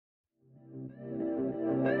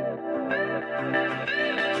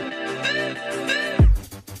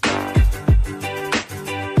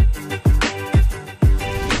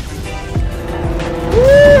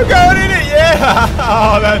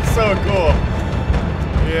That's so cool.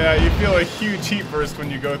 Yeah, you feel a huge heat burst when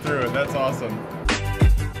you go through it. That's awesome.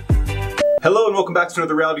 Hello and welcome back to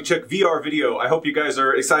another Reality Check VR video. I hope you guys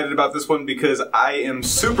are excited about this one because I am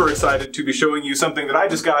super excited to be showing you something that I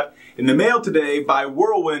just got in the mail today by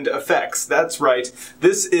Whirlwind Effects. That's right,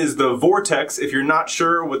 this is the Vortx. If you're not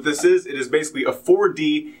sure what this is, it is basically a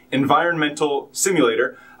 4D environmental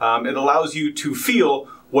simulator. It allows you to feel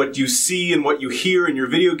what you see and what you hear in your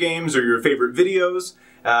video games or your favorite videos.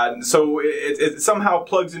 So it somehow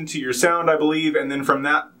plugs into your sound, I believe, and then from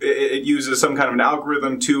that it uses some kind of an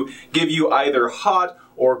algorithm to give you either hot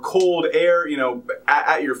or cold air, you know,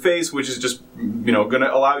 at your face, which is just, you know, going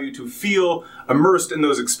to allow you to feel immersed in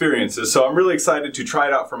those experiences. So I'm really excited to try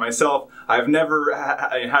it out for myself. I've never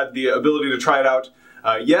had the ability to try it out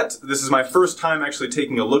yet. This is my first time actually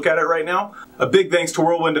taking a look at it right now. A big thanks to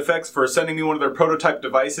Whirlwind Effects for sending me one of their prototype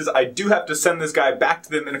devices. I do have to send this guy back to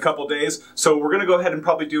them in a couple days, so we're going to go ahead and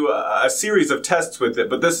probably do a series of tests with it,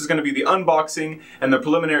 but this is going to be the unboxing and the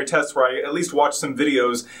preliminary tests where I at least watch some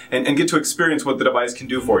videos and get to experience what the device can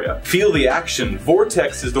do for you. Feel the action.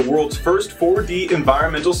 Vortx is the world's first 4D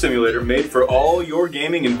environmental simulator made for all your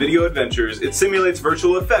gaming and video adventures. It simulates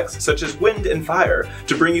virtual effects such as wind and fire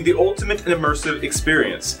to bring you the ultimate and immersive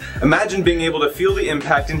experience. Imagine being able to feel the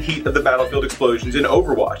impact and heat of the battlefield explosions in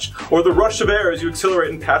Overwatch, or the rush of air as you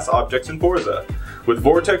accelerate and pass objects in Forza. With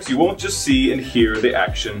Vortx, you won't just see and hear the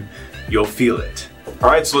action, you'll feel it.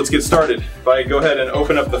 Alright, so let's get started. If I go ahead and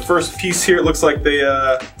open up the first piece here, it looks like they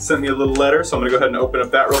sent me a little letter, so I'm going to go ahead and open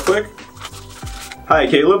up that real quick. Hi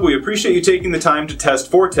Caleb, we appreciate you taking the time to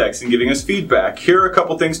test Vortx and giving us feedback. Here are a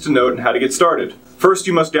couple things to note and how to get started. First,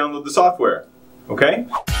 you must download the software. Okay?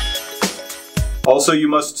 Also, you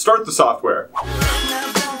must start the software.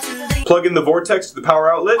 Plug in the Vortx to the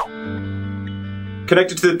power outlet.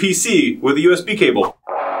 Connect it to the PC with a USB cable.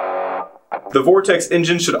 The Vortx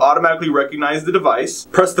engine should automatically recognize the device.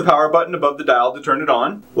 Press the power button above the dial to turn it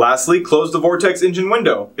on. Lastly, close the Vortx engine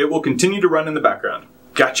window. It will continue to run in the background.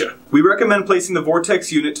 Gotcha. We recommend placing the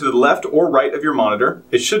Vortx unit to the left or right of your monitor.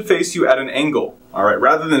 It should face you at an angle. Alright,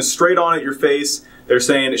 rather than straight on at your face, they're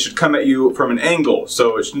saying it should come at you from an angle.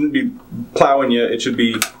 So it shouldn't be plowing you, it should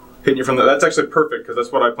be hitting you from the... That's actually perfect because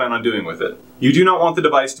that's what I plan on doing with it. You do not want the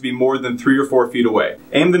device to be more than 3 or 4 feet away.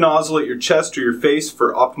 Aim the nozzle at your chest or your face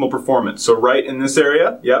for optimal performance. So right in this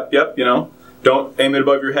area, yep, you know, don't aim it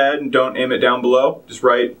above your head and don't aim it down below. Just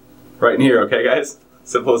right in here, okay guys?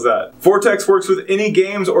 Simple as that. Vortx works with any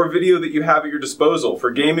games or video that you have at your disposal. For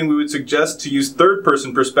gaming, we would suggest to use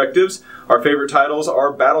third-person perspectives. Our favorite titles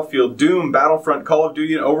are Battlefield, Doom, Battlefront, Call of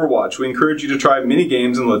Duty, and Overwatch. We encourage you to try mini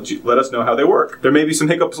games and let us know how they work. There may be some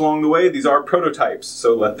hiccups along the way. These are prototypes,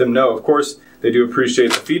 so let them know. Of course, they do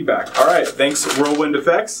appreciate the feedback. All right, thanks Whirlwind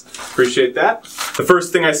Effects. Appreciate that. The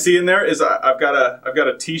first thing I see in there is I've got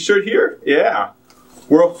a T-shirt here. Yeah,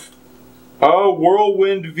 Whirlwind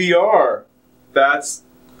VR. That's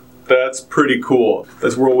pretty cool.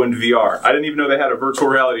 That's Whirlwind VR. I didn't even know they had a virtual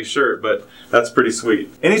reality shirt, but that's pretty sweet.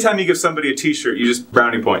 Anytime you give somebody a t-shirt, you just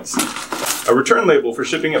brownie points. A return label for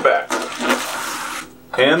shipping it back.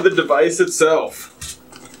 And the device itself.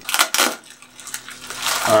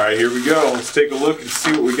 Alright, here we go. Let's take a look and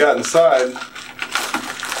see what we got inside.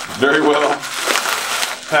 Very well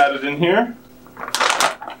padded in here.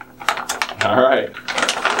 Alright.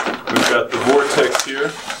 We've got the Vortx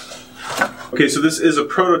here. Okay, so this is a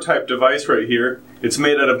prototype device right here. It's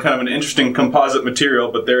made out of kind of an interesting composite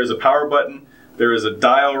material, but there is a power button, there is a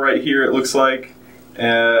dial right here it looks like,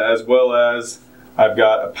 as well as I've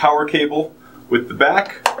got a power cable with the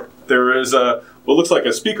back. There is what looks like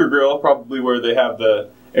a speaker grill, probably where they have the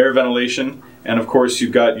air ventilation, and of course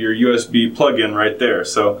you've got your USB plug-in right there.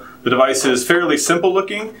 So the device is fairly simple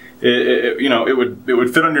looking. You know, it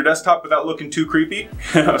would fit on your desktop without looking too creepy.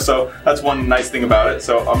 So that's one nice thing about it.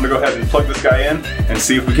 So I'm gonna go ahead and plug this guy in and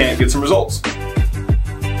see if we can't get some results.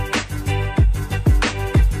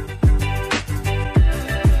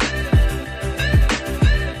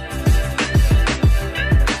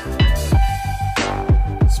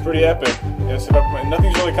 It's pretty epic. Yes,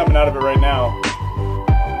 nothing's really coming out of it right now.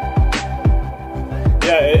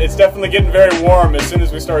 Yeah, it's definitely getting very warm as soon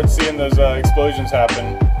as we start seeing those explosions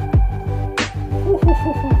happen.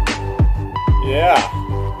 Yeah.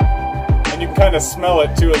 And you can kind of smell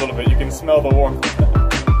it too a little bit. You can smell the warmth.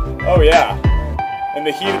 Oh yeah. And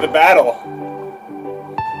the heat of the battle.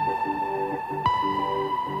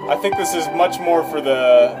 I think this is much more for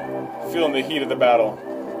the feeling the heat of the battle.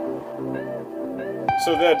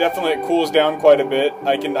 So that definitely it cools down quite a bit.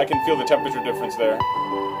 I can feel the temperature difference there.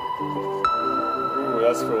 Ooh,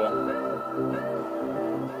 that's cool.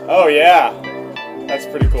 Oh yeah, that's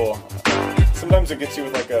pretty cool. sometimes it gets you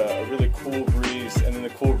with like a really cool breeze, and then the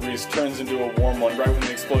cool breeze turns into a warm one right when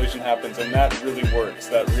the explosion happens, and that really works.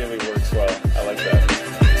 That really works well. I like that.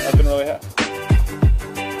 Nothing really happened.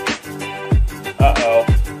 Uh-oh.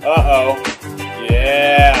 Uh-oh.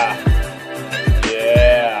 Yeah.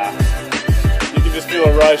 Yeah. You can just feel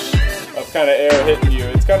a rush of kind of air hitting you.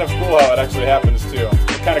 It's kind of cool how it actually happens too.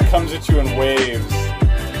 It kind of comes at you in waves.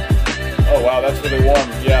 Oh wow, that's really warm.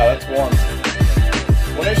 Yeah, that's warm.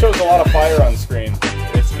 When it shows a lot of fire on screen,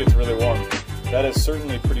 it gets really warm. That is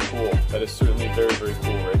certainly pretty cool. That is certainly very, very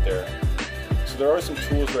cool right there. So there are some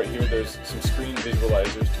tools right here. There's some screen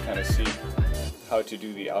visualizers to kind of see how to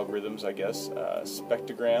do the algorithms, I guess.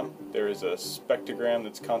 Spectrogram. There is a spectrogram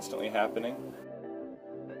that's constantly happening.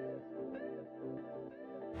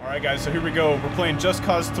 Alright guys, so here we go. We're playing Just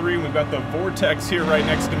Cause 3, and we've got the Vortx here right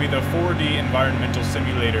next to me, the 4D environmental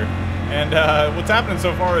simulator. And what's happening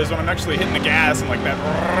so far is when I'm actually hitting the gas and like that,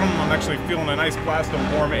 I'm actually feeling a nice blast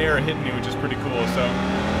of warm air hitting me, which is pretty cool. So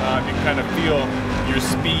you can kind of feel your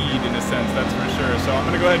speed in a sense, that's for sure. So I'm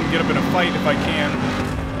going to go ahead and get up in a fight if I can.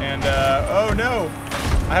 And, oh no!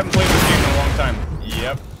 I haven't played this game in a long time.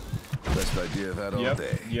 Yep. Best idea I've had all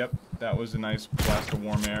day. Yep. That was a nice blast of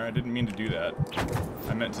warm air. I didn't mean to do that.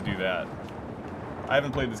 I meant to do that. I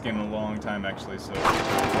haven't played this game in a long time, actually, so...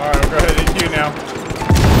 Alright, we'll go ahead and hit you now.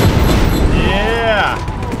 Yeah!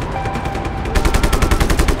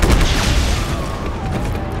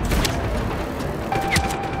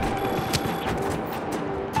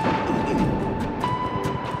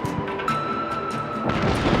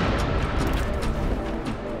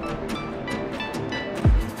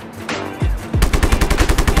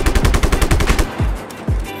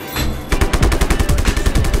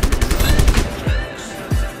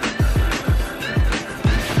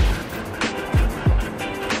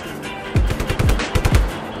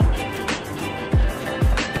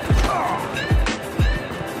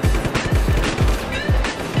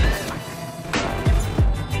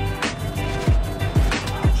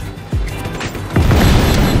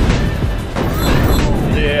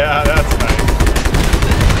 Yeah, that's nice.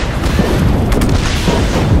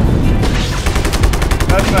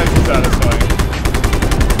 That's nice and satisfying.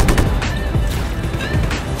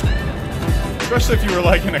 Especially if you were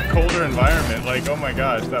like in a colder environment, like oh my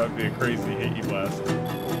gosh, that would be a crazy hatey blast.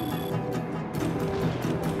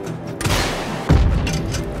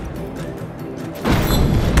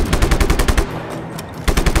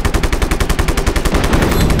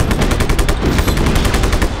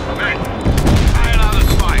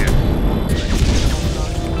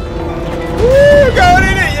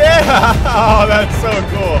 Oh, that's so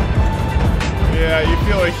cool. Yeah, you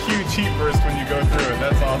feel a huge heat burst when you go through it.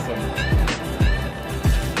 That's awesome.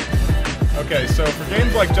 Okay, so for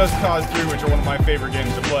games like Just Cause 3, which are one of my favorite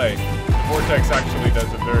games to play, Vortx actually does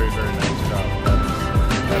a very, very nice job.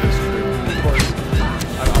 That is true. Of course,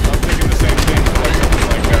 I'm thinking the same thing for like something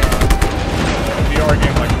like a VR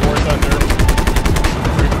game like War Thunder,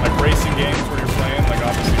 or even like racing games where you're playing, like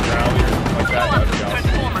obviously Rally or something like that. That would be awesome.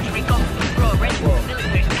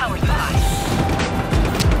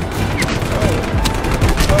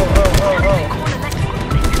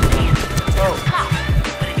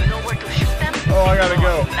 Oh, I gotta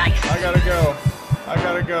go. I gotta go. I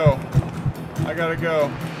gotta go. I gotta go.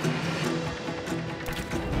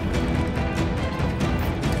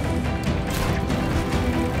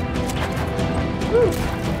 Woo.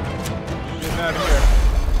 Getting out of here.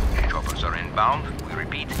 Choppers are inbound. We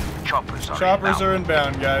repeat, choppers are inbound. Choppers are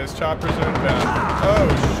inbound, guys. Choppers are inbound. Oh,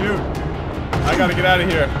 shoot. I gotta get out of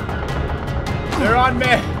here. They're on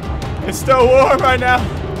me. It's still warm right now.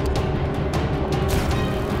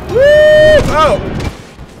 Woo! Oh!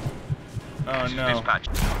 Oh no. Dispatch.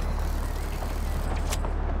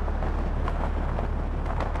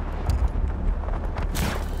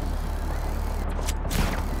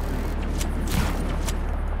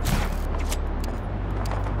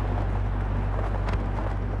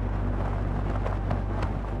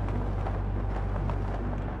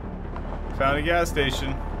 Found a gas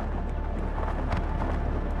station.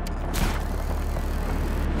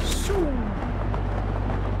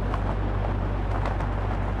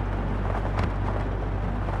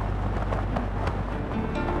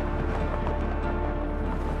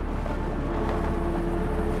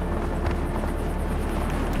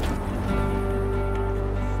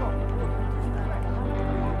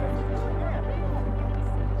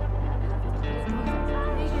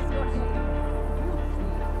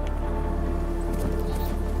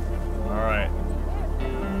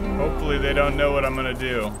 Hopefully they don't know what I'm gonna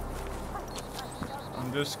do.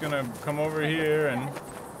 I'm just gonna come over here and...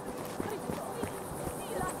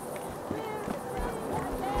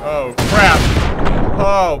 Oh, crap!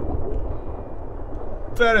 Oh!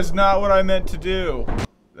 That is not what I meant to do.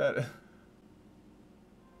 That...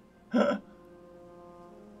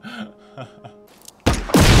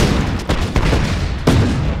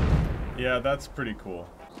 Yeah, that's pretty cool.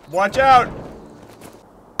 Watch out!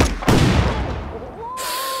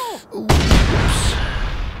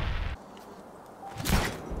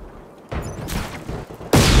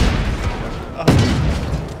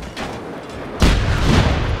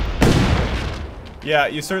 Yeah,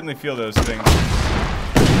 you certainly feel those things.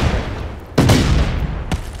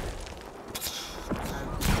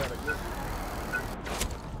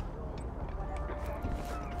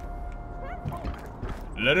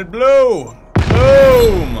 Let it blow!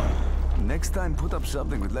 Boom! Next time, put up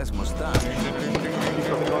something with less mustache.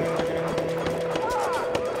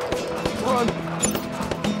 Run!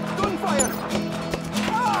 Gunfire!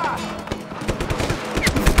 Ah!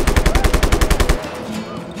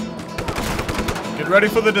 Get ready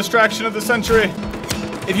for the distraction of the century.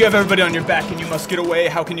 If you have everybody on your back and you must get away,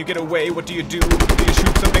 how can you get away? What do you do? Do you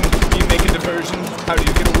shoot something? Do you make a diversion? How do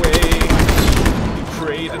you get away? You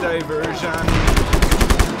create a diversion.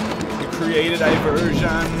 You create a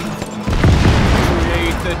diversion.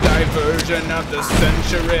 Create the diversion of the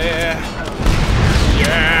century.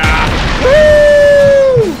 Yeah!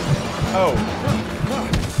 Woo! Oh.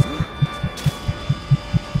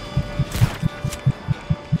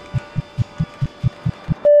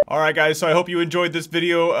 Alright guys, so I hope you enjoyed this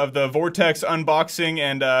video of the Vortx unboxing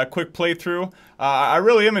and quick playthrough. I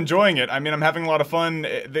really am enjoying it. I mean, I'm having a lot of fun.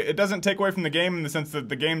 It doesn't take away from the game in the sense that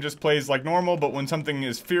the game just plays like normal, but when something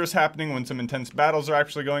is fierce happening, when some intense battles are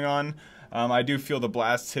actually going on, I do feel the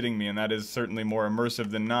blasts hitting me, and that is certainly more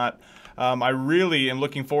immersive than not. I really am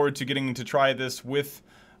looking forward to getting to try this with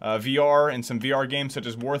VR and some VR games such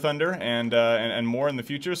as War Thunder and more in the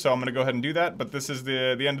future, so I'm going to go ahead and do that, but this is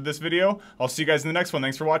the end of this video. I'll see you guys in the next one.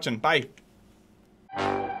 Thanks for watching. Bye!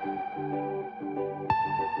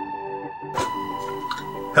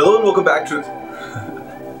 Hello and welcome back to...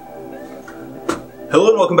 Hello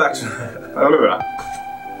and welcome back to...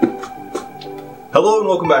 Hello and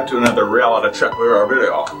welcome back to another reality check VR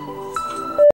video.